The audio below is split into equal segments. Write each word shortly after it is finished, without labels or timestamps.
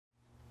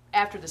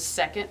after the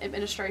second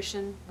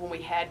administration, when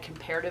we had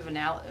comparative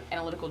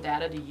analytical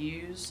data to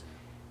use,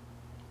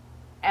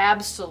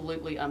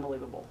 absolutely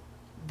unbelievable.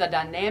 The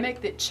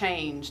dynamic that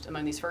changed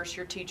among these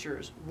first-year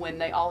teachers when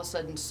they all of a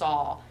sudden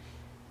saw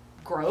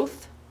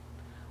growth,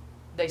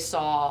 they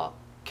saw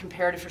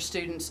comparative for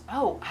students,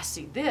 oh, I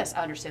see this,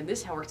 I understand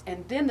this, how it works,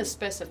 and then the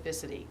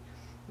specificity.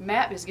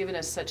 MAP has given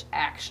us such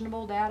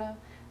actionable data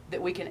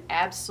that we can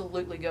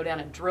absolutely go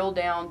down and drill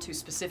down to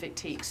specific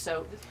TEKs.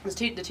 So the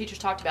teachers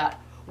talked about,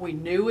 we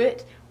knew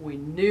it, we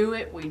knew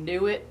it, we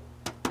knew it,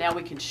 now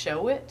we can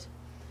show it.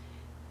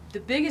 The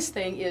biggest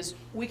thing is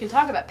we can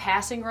talk about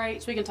passing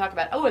rates, we can talk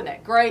about, oh, isn't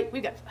that great,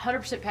 we've got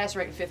 100% passing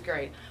rate in 5th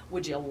grade.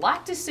 Would you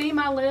like to see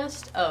my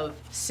list of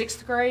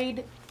 6th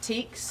grade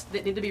TEKs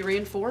that need to be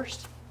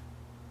reinforced?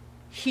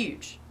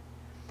 Huge.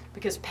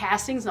 Because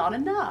passing's not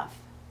enough.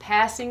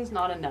 Passing's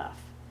not enough.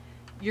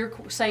 You're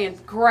saying,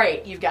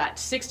 great, you've got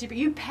 60,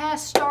 you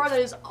passed STAR, that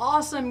is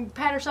awesome,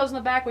 pat ourselves on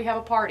the back, we have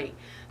a party.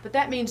 But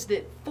that means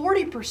that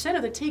 40%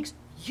 of the TEKs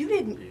you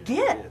didn't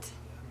get.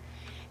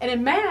 And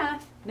in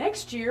math,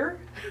 next year,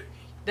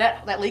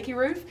 that leaky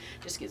roof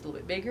just gets a little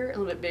bit bigger, a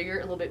little bit bigger,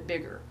 a little bit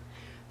bigger.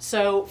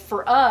 So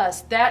for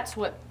us, that's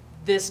what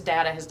this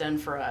data has done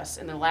for us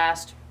in the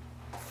last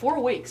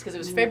 4 weeks, because it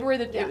was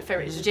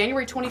it was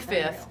January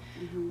 25th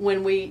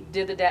when we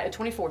did the data,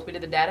 24th, we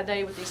did the data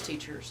day with these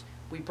teachers.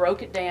 We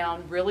broke it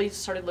down, really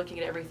started looking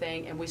at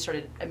everything, and we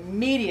started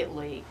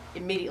immediately,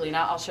 and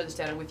I'll share this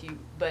data with you,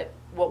 but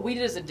what we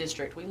did as a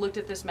district, we looked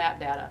at this MAP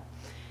data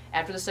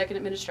after the second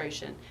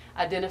administration,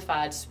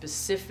 identified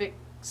specific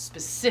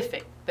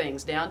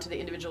things down to the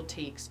individual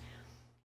TEKs,